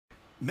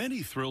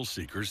Many thrill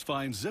seekers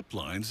find zip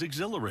lines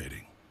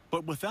exhilarating,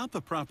 but without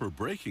the proper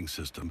braking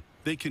system,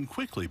 they can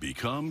quickly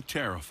become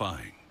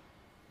terrifying.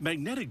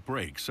 Magnetic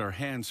brakes are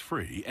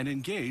hands-free and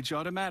engage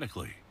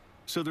automatically,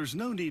 so there's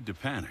no need to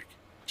panic.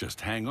 Just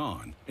hang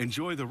on,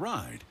 enjoy the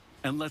ride,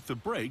 and let the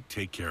brake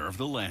take care of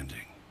the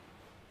landing.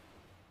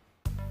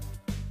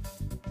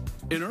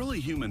 In early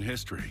human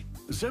history,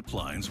 zip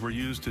lines were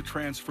used to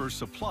transfer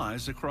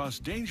supplies across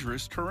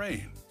dangerous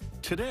terrain.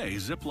 Today,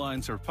 zip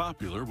lines are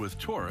popular with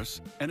tourists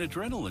and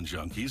adrenaline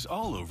junkies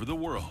all over the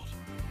world.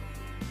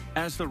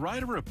 As the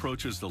rider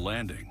approaches the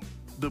landing,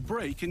 the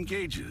brake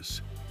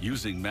engages,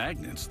 using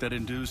magnets that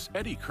induce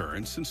eddy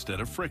currents instead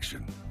of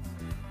friction.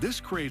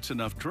 This creates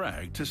enough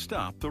drag to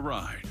stop the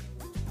ride.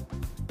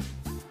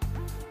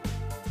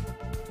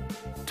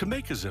 To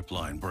make a zip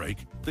line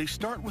brake, they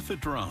start with a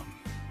drum.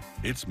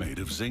 It's made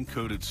of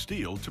zinc-coated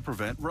steel to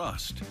prevent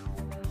rust.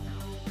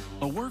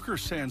 A worker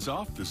sands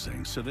off the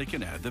zinc so they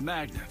can add the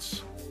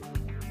magnets.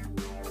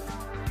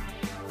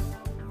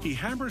 He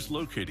hammers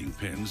locating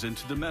pins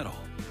into the metal.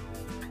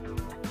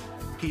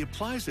 He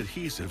applies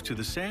adhesive to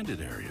the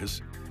sanded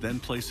areas, then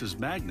places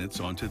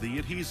magnets onto the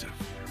adhesive.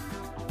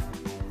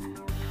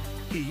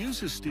 He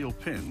uses steel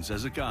pins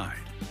as a guide.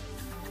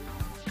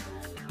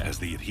 As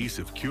the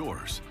adhesive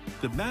cures,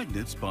 the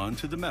magnets bond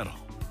to the metal.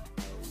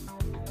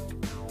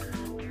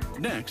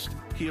 Next,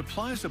 he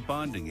applies a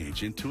bonding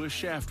agent to a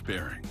shaft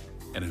bearing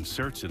and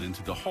inserts it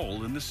into the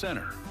hole in the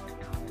center.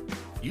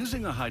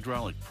 Using a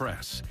hydraulic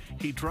press,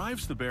 he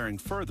drives the bearing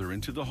further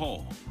into the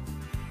hole.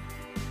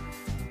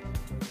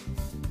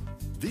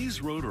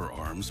 These rotor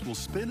arms will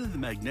spin in the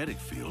magnetic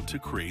field to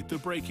create the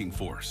braking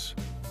force.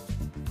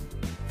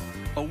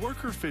 A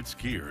worker fits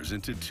gears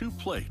into 2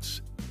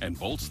 plates and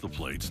bolts the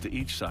plates to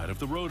each side of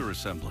the rotor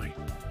assembly.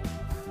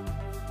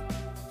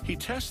 He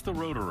tests the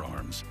rotor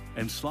arms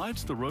and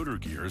slides the rotor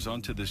gears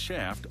onto the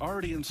shaft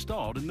already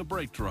installed in the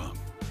brake drum.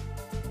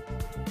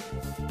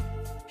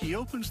 He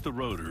opens the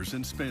rotors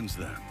and spins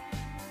them.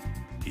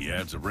 He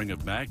adds a ring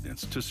of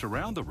magnets to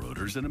surround the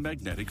rotors in a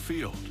magnetic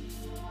field.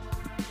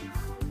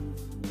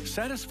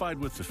 Satisfied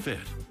with the fit,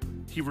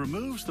 he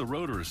removes the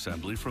rotor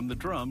assembly from the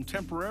drum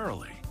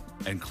temporarily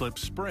and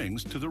clips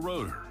springs to the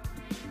rotor.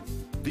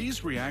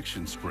 These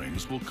reaction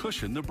springs will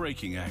cushion the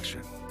braking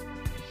action.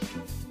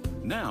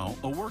 Now,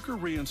 a worker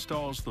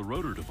reinstalls the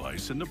rotor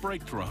device in the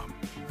brake drum.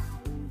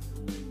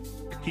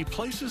 He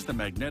places the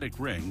magnetic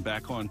ring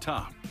back on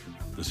top.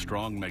 The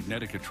strong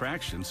magnetic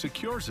attraction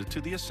secures it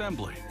to the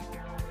assembly.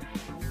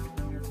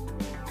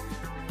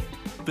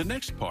 The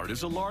next part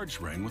is a large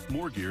ring with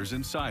more gears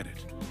inside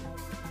it.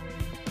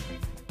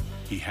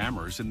 He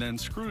hammers and then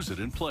screws it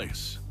in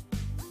place.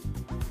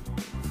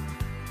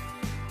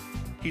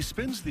 He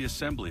spins the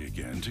assembly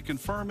again to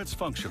confirm it's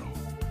functional.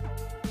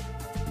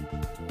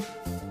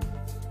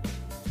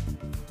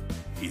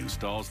 He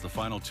installs the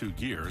final 2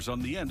 gears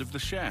on the end of the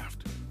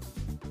shaft.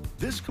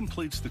 This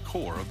completes the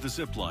core of the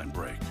zipline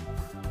brake.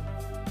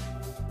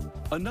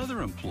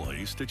 Another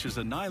employee stitches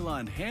a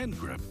nylon hand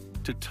grip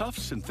to tough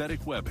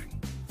synthetic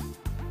webbing.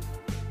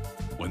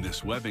 When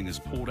this webbing is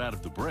pulled out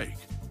of the brake,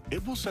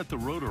 it will set the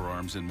rotor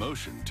arms in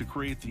motion to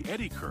create the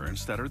eddy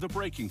currents that are the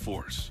braking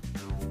force.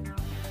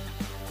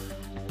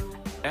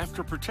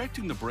 After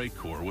protecting the brake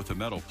core with a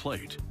metal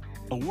plate,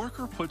 a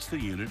worker puts the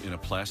unit in a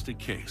plastic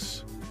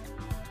case.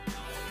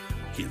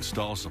 He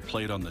installs a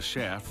plate on the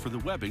shaft for the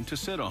webbing to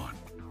sit on,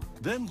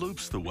 then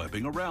loops the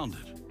webbing around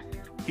it.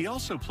 He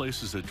also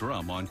places a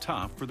drum on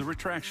top for the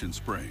retraction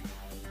spring.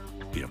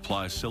 He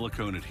applies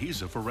silicone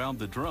adhesive around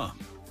the drum.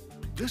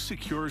 This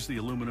secures the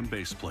aluminum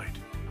base plate.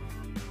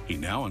 He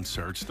now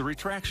inserts the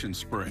retraction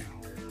spring.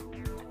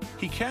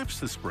 He caps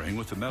the spring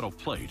with a metal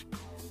plate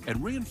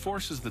and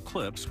reinforces the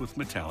clips with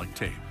metallic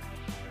tape.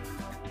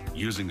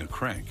 Using a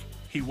crank,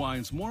 he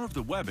winds more of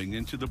the webbing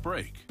into the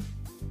brake.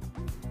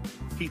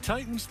 He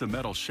tightens the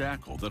metal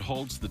shackle that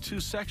holds the 2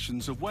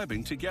 sections of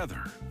webbing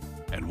together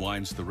and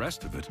winds the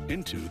rest of it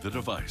into the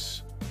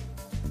device.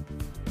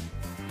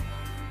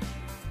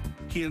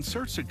 He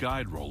inserts a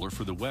guide roller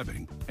for the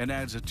webbing and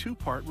adds a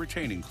 2-part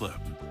retaining clip.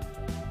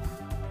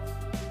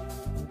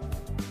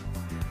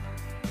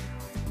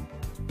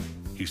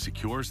 He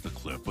secures the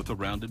clip with a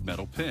rounded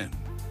metal pin.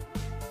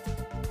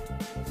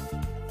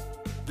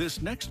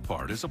 This next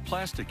part is a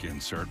plastic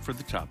insert for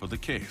the top of the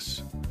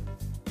case.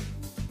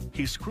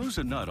 He screws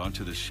a nut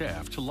onto the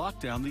shaft to lock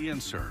down the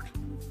insert.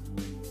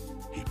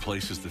 He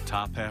places the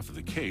top half of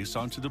the case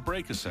onto the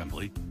brake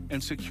assembly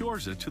and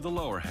secures it to the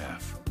lower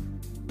half.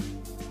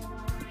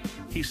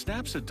 He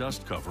snaps a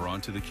dust cover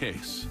onto the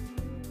case.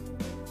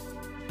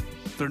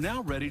 They're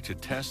now ready to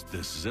test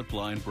this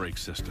zipline brake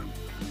system.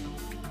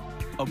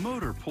 A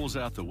motor pulls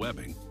out the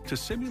webbing to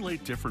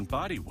simulate different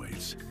body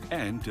weights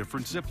and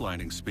different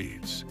ziplining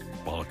speeds,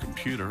 while a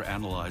computer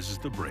analyzes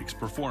the brake's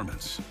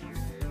performance.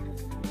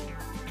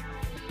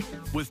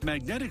 With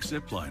magnetic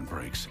zipline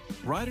brakes,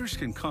 riders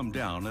can come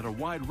down at a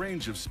wide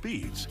range of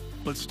speeds,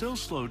 but still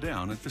slow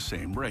down at the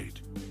same rate,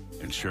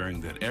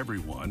 ensuring that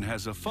everyone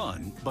has a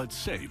fun but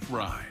safe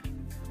ride.